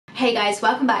Hey guys,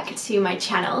 welcome back to my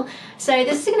channel. So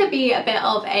this is going to be a bit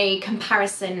of a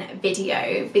comparison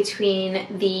video between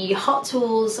the Hot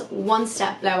Tools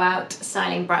one-step blowout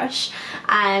styling brush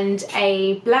and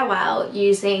a blowout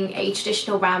using a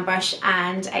traditional round brush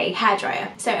and a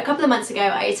hairdryer. So a couple of months ago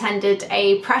I attended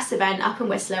a press event up in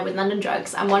Whistler with London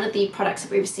Drugs, and one of the products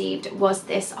that we received was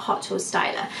this Hot Tools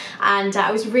styler, and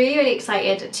I was really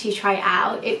excited to try it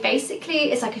out. It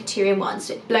basically is like a 2-in-1,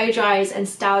 so it blow dries and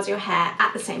styles your hair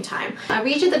at the same time. I'll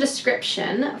read you the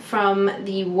description from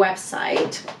the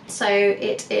website. So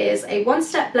it is a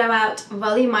one-step blowout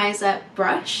volumizer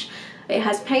brush. It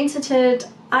has patented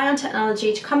ion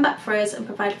technology to combat frizz and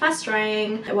provide fast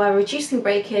drying while reducing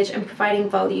breakage and providing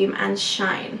volume and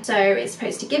shine. So it's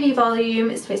supposed to give you volume,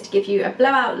 it's supposed to give you a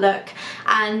blowout look,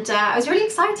 and I was really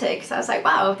excited because I was like,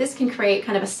 wow, if this can create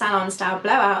kind of a salon style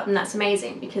blowout, then that's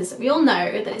amazing, because we all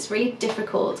know that it's really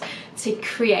difficult to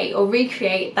create or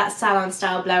recreate that salon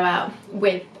style blowout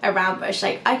with a round brush.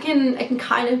 Like I can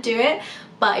kind of do it,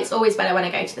 but it's always better when I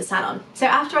go to the salon. So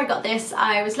after I got this,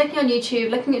 I was looking on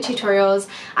YouTube, looking at tutorials,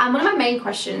 and one of my main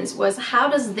questions was, how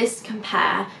does this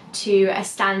compare to a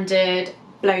standard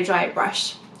blow dry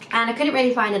brush? And I couldn't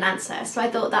really find an answer, so I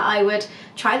thought that I would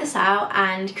try this out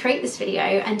and create this video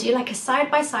and do like a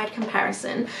side-by-side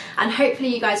comparison, and hopefully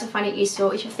you guys will find it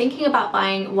useful if you're thinking about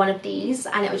buying one of these,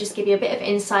 and it will just give you a bit of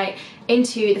insight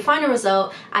into the final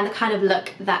result and the kind of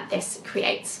look that this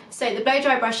creates. So the blow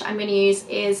dry brush I'm going to use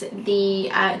is the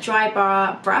dry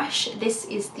bar brush. This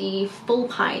is the full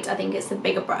pint, I think it's the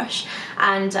bigger brush,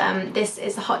 and this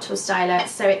is the Hot Tools styler.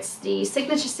 So it's the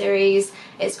signature series.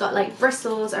 It's got like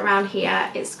bristles around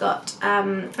here. It's got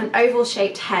an oval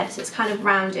shaped head, so it's kind of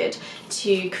rounded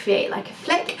to create like a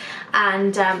flick,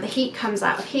 and the heat comes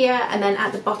out of here, and then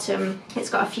at the bottom it's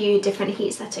got a few different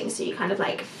heat settings, so you kind of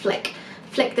like flick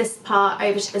this part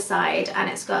over to the side, and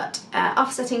it's got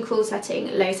off setting, cool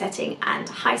setting, low setting and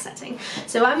high setting.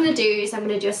 So what I'm going to do is I'm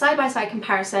going to do a side-by-side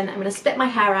comparison. I'm going to split my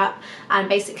hair up and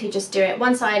basically just do it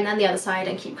one side and then the other side,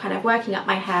 and keep kind of working up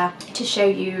my hair to show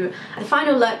you the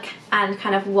final look and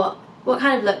kind of what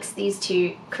kind of looks these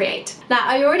two create. Now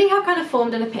I already have kind of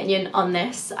formed an opinion on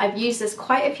this. I've used this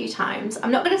quite a few times.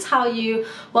 I'm not going to tell you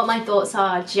what my thoughts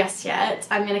are just yet.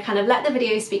 I'm going to kind of let the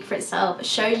video speak for itself,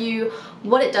 show you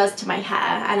what it does to my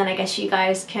hair, and then I guess you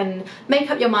guys can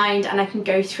make up your mind, and I can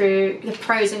go through the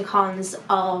pros and cons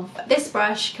of this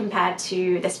brush compared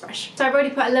to this brush. So I've already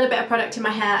put a little bit of product in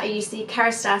my hair. I use the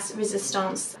Kerastase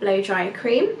Resistance Blow Dry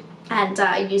Cream, and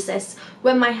I use this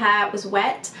when my hair was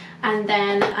wet. And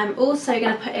then I'm also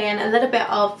going to put in a little bit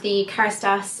of the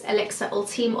Kerastase Elixir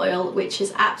Ultime Oil, which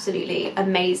is absolutely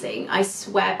amazing. I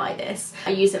swear by this. I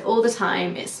use it all the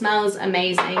time. It smells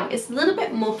amazing. It's a little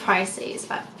bit more pricey. It's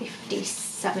about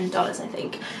 $57, I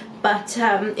think. But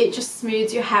it just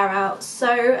smooths your hair out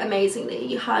so amazingly.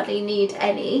 You hardly need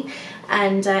any.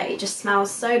 And it just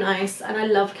smells so nice. And I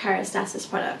love Kerastase's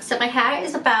products. So my hair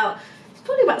is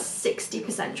probably about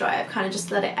 60% dry. I've kind of just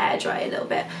let it air dry a little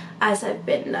bit as I've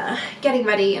been getting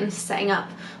ready and setting up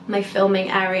my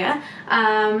filming area.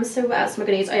 So what else am I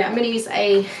going to use? Oh yeah, I'm going to use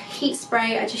a heat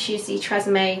spray. I just use the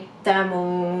Tresemme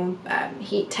Thermal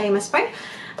Heat Tamer Spray,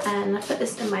 and I put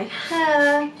this in my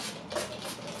hair.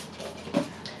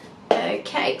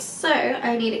 Okay, so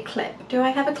I need a clip. Do I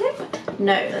have a clip?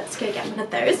 No, let's go get one of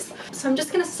those. So I'm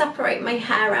just going to separate my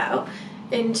hair out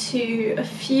into a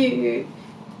few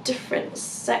different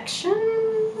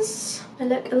sections. I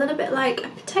look a little bit like a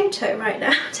potato right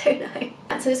now, don't I?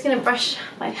 So I'm just going to brush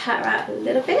my hair out a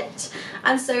little bit.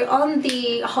 And so on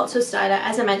the Hot Tools styler,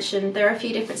 as I mentioned, there are a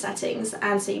few different settings,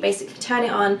 and so you basically turn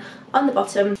it on the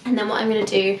bottom, and then what I'm going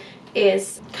to do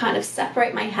is kind of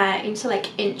separate my hair into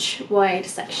like inch wide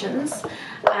sections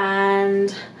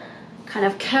and kind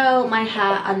of curl my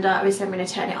hair under. Obviously I'm going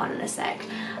to turn it on in a sec,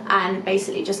 and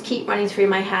basically just keep running through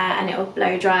my hair, and it will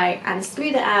blow dry and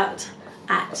smooth it out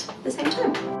at the same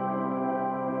time.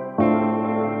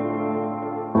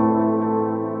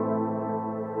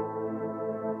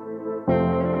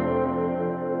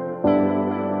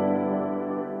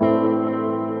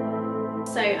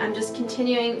 So I'm just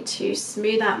continuing to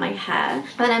smooth out my hair,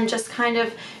 and I'm just kind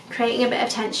of creating a bit of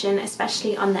tension,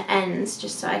 especially on the ends,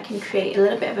 just so I can create a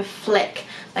little bit of a flick,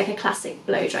 like a classic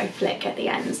blow dry flick at the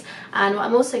ends. And what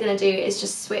I'm also going to do is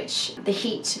just switch the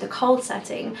heat to the cold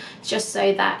setting, just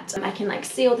so that I can like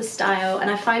seal the style.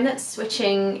 And I find that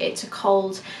switching it to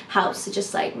cold helps to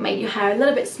just like make your hair a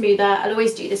little bit smoother. I'll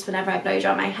always do this whenever I blow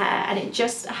dry my hair, and it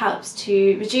just helps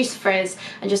to reduce frizz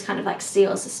and just kind of like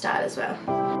seals the style as well.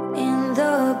 In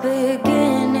the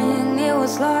beginning it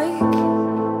was like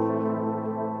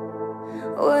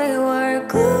we were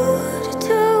glued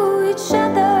to each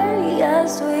other,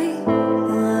 yes we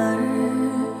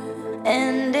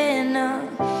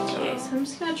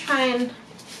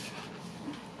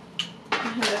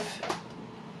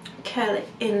curl it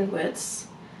inwards.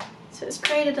 So it's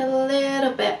created a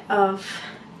little bit of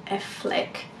a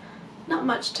flick. Not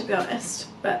much, to be honest,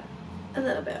 but a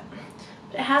little bit.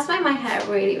 But it has made my hair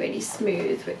really, really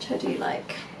smooth, which I do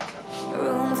like.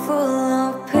 Room full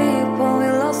of people, we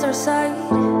lost our sight.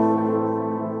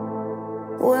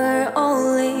 We're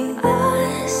only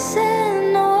us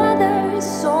and no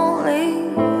others,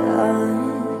 only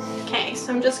us. Okay,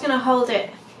 so I'm just gonna hold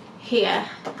it here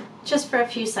just for a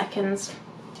few seconds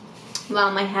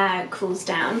while my hair cools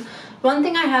down. One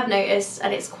thing I have noticed,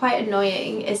 and it's quite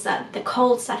annoying, is that the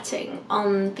cold setting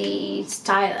on the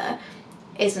styler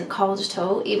isn't cold at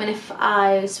all. Even if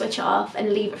I switch it off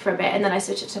and leave it for a bit and then I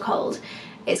switch it to cold,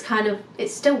 it's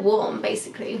still warm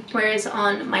basically. Whereas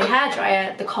on my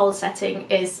hairdryer, the cold setting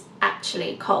is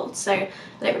actually cold. So I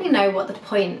don't really know what the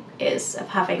point is of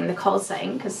having the cold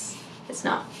setting, because it's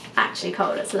not actually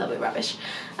cold, it's a little bit rubbish.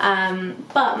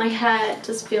 But my hair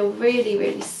does feel really,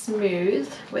 really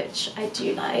smooth, which I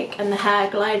do like, and the hair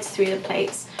glides through the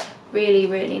plaits really,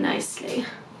 really nicely.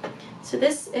 So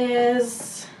this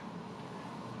is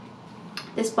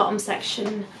this bottom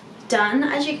section done.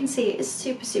 As you can see, it's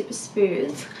super, super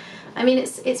smooth. I mean,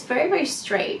 it's very, very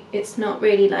straight. It's not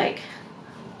really like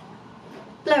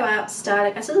blowout style.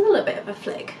 I guess there's a little bit of a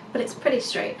flick, but it's pretty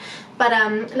straight. But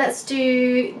let's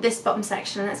do this bottom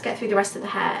section and let's get through the rest of the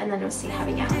hair, and then we'll see how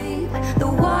we go. The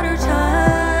water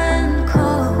turned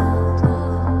cold.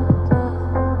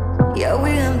 Yeah,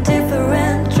 we have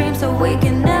different dreams, so we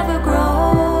can never grow.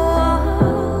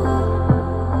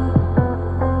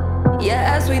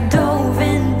 Yeah, as we dove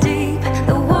in deep,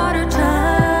 the water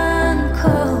turned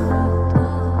cold.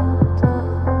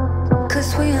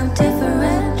 'Cause we have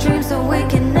different dreams, so we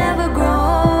can never grow.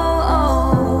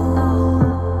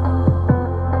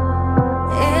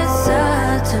 It's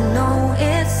sad to know,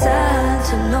 it's sad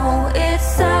to know, it's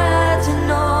sad to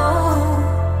know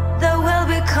that we'll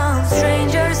become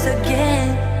strangers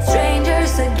again,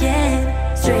 strangers again,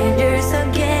 strangers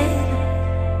again.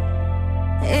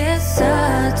 It's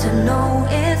sad to know,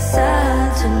 it's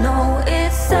sad to know,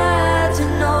 it's sad to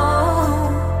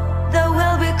know that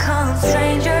we'll become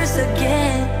strangers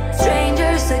again,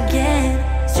 strangers again,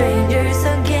 strangers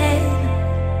again.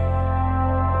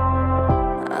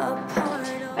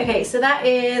 Okay, so that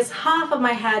is half of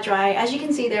my hair dry. As you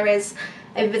can see, there is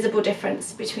a visible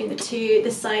difference between the two.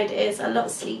 This side is a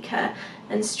lot sleeker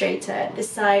and straighter. This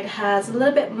side has a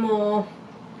little bit more,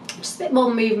 just a bit more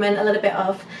movement, a little bit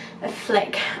of a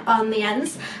flick on the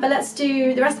ends. But let's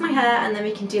do the rest of my hair and then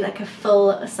we can do like a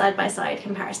full side-by-side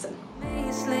comparison.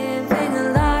 Living a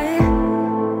lie.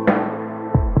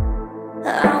 I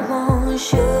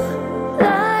want you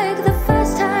like the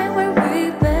first time where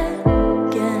we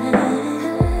began.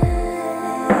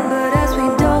 But as we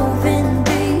dove in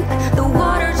deep, the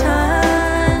water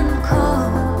turned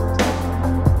cold.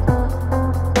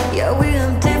 Yeah, we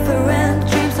have different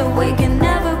dreams, so we can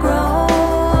never grow.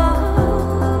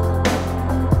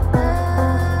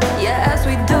 Yeah, as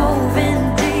we dove in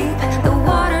deep, the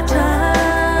water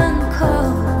turned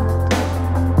cold.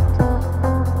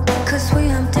 'Cause we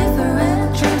have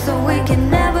different dreams, so we can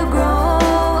never grow.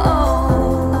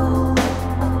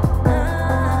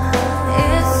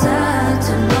 It's sad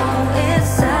to know, it's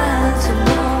sad to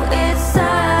know, it's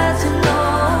sad to know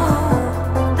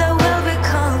that we'll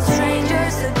become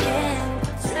strangers again.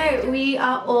 So we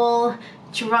are all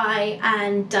dry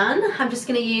and done. I'm just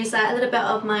going to use a little bit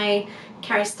of my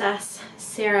Kerastase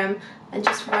serum and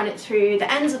just run it through the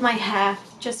ends of my hair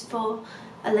just for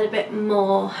a little bit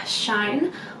more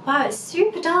shine. Wow, it's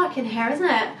super dark in here, isn't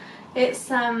it? It's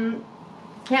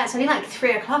yeah, it's only like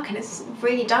 3 o'clock and it's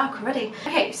really dark already.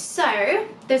 Okay, so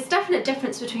there's a definite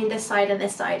difference between this side and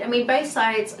this side. I mean, both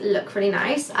sides look really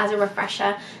nice. As a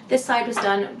refresher, this side was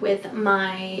done with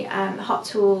my Hot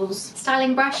Tools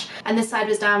styling brush and this side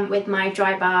was done with my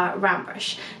Dry Bar round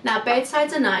brush. Now, both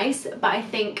sides are nice, but I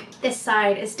think this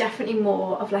side is definitely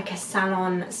more of like a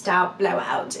salon style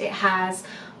blowout. It has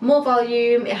more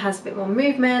volume, it has a bit more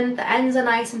movement, the ends are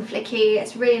nice and flicky,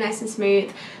 it's really nice and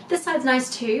smooth. This side's nice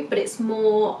too, but it's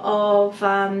more of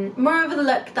the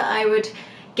look that I would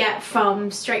get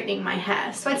from straightening my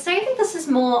hair. So I'd say I think this is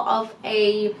more of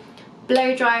a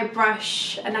blow dry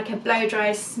brush and like a blow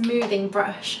dry smoothing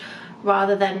brush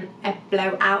rather than a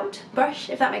blowout brush,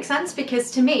 if that makes sense, because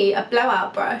to me a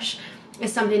blowout brush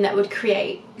is something that would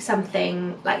create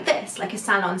something like this, like a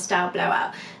salon style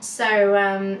blowout.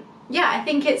 So yeah, I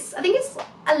think it's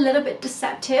a little bit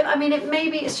deceptive. I mean,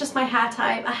 maybe it's just my hair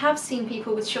type. I have seen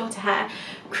people with shorter hair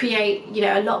create, you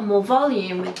know, a lot more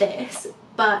volume with this,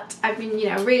 but I've been, you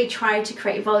know, really tried to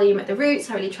create volume at the roots.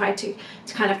 I really tried to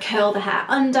kind of curl the hair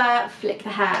under, flick the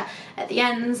hair at the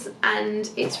ends, and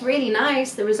it's really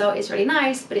nice. The result is really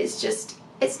nice, but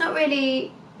it's not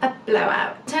really a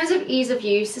blowout. In terms of ease of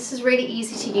use, this is really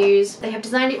easy to use. They have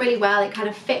designed it really well. It kind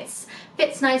of fits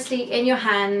nicely in your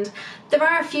hand. There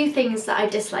are a few things that I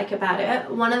dislike about it.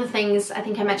 One of the things I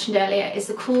think I mentioned earlier is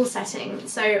the cool setting.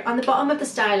 So on the bottom of the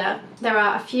styler, there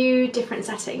are a few different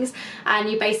settings, and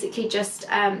you basically just,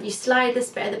 you slide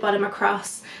this bit at the bottom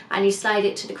across, and you slide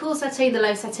it to the cool setting, the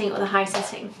low setting, or the high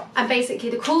setting. And basically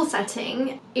the cool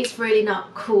setting, it's really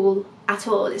not cool at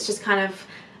all. It's just kind of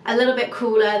a little bit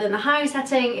cooler than the high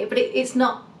setting, but it's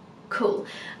not cool,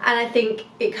 and I think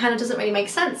it kind of doesn't really make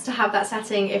sense to have that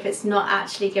setting if it's not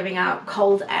actually giving out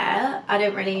cold air. I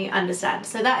don't really understand.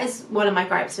 So that is one of my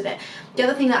gripes with it. The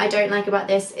other thing that I don't like about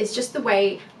this is just the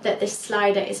way that this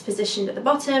slider is positioned at the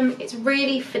bottom. It's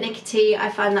really finicky. I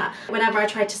find that whenever I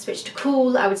tried to switch to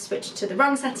cool, I would switch to the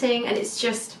wrong setting, and it's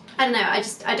just, I don't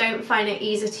know, I don't find it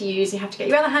easy to use. You have to get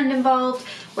your other hand involved,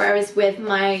 whereas with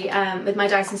my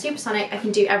Dyson Supersonic, I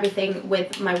can do everything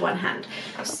with my one hand.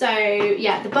 So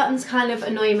yeah, the buttons kind of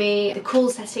annoy me, the cool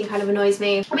setting kind of annoys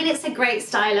me. I mean, it's a great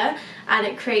styler and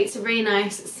it creates a really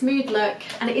nice smooth look,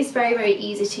 and it is very, very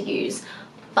easy to use,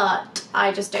 but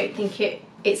I just don't think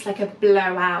it's like a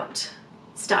blowout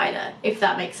styler, if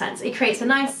that makes sense. It creates a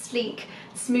nice, sleek,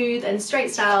 smooth and straight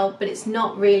style, but it's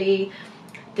not really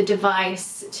the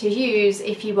device to use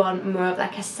if you want more of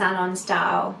like a salon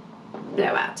style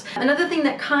blowout. Another thing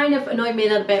that kind of annoyed me a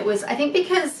little bit was, I think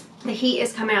because the heat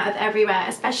is coming out of everywhere,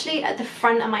 especially at the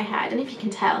front of my hair, I don't know if you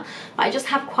can tell, but I just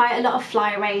have quite a lot of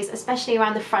flyaways, especially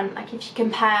around the front. Like if you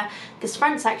compare this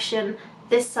front section,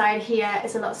 this side here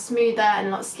is a lot smoother and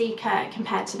a lot sleeker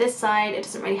compared to this side. It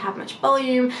doesn't really have much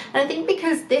volume, and I think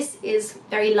because this is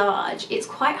very large, it's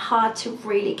quite hard to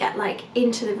really get like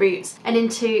into the roots and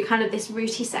into kind of this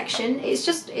rooty section. It's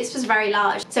just very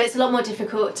large, so it's a lot more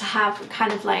difficult to have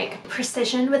kind of like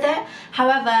precision with it.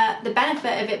 However, the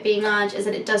benefit of it being large is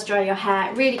that it does dry your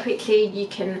hair really quickly. You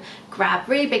can grab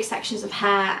really big sections of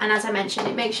hair, and as I mentioned,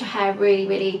 it makes your hair really,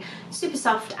 really super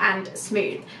soft and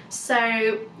smooth. So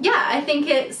yeah, I think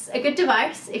it's a good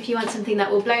device if you want something that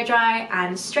will blow dry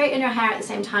and straighten your hair at the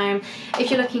same time.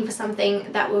 If you're looking for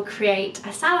something that will create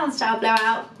a salon style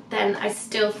blowout, then I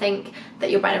still think that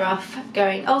you're better off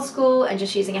going old school and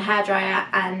just using a hairdryer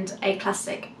and a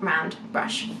classic round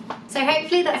brush. So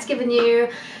hopefully that's given you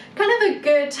kind of a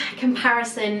good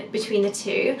comparison between the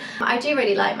two. I do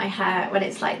really like my hair when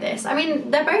it's like this. I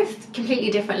mean, they're both completely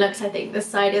different looks, I think. This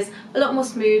side is a lot more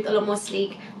smooth, a lot more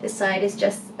sleek. This side is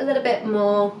just a little bit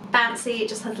more bouncy, it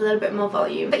just has a little bit more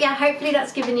volume. But yeah, hopefully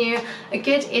that's given you a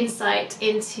good insight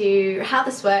into how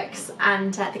this works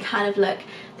and the kind of look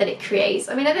that it creates.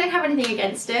 I mean, I don't have anything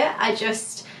against it. I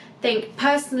just think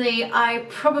personally I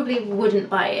probably wouldn't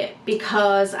buy it,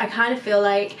 because I kind of feel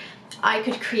like I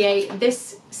could create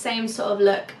this same sort of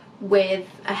look with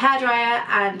a hairdryer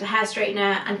and a hair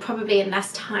straightener and probably in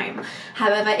less time.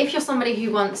 However, if you're somebody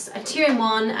who wants a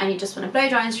 2-in-1 and you just want to blow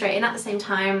dry and straighten at the same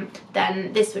time,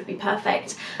 then this would be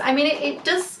perfect. I mean, it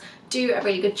does do a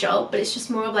really good job, but it's just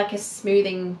more of like a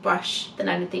smoothing brush than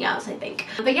anything else, I think.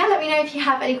 But yeah, let me know if you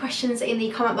have any questions in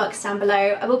the comment box down below.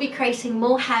 I will be creating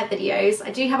more hair videos.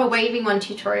 I do have a waving one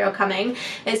tutorial coming.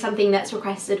 It's something that's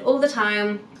requested all the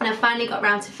time, and I finally got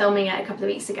around to filming it a couple of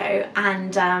weeks ago,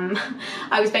 and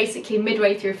I was basically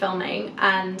midway through filming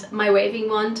and my waving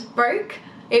wand broke.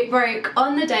 It broke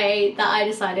on the day that I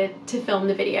decided to film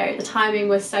the video. The timing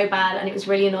was so bad and it was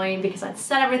really annoying because I'd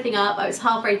set everything up, I was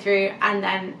halfway through, and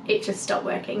then it just stopped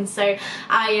working. So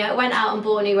I went out and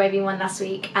bought a new waving one last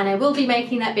week, and I will be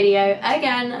making that video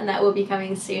again, and that will be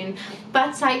coming soon.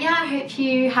 But yeah, I hope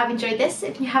you have enjoyed this.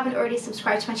 If you haven't already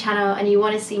subscribed to my channel and you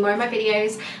want to see more of my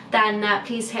videos, then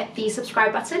please hit the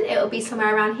subscribe button. It will be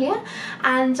somewhere around here,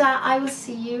 and I will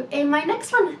see you in my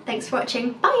next one. Thanks for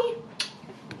watching. Bye!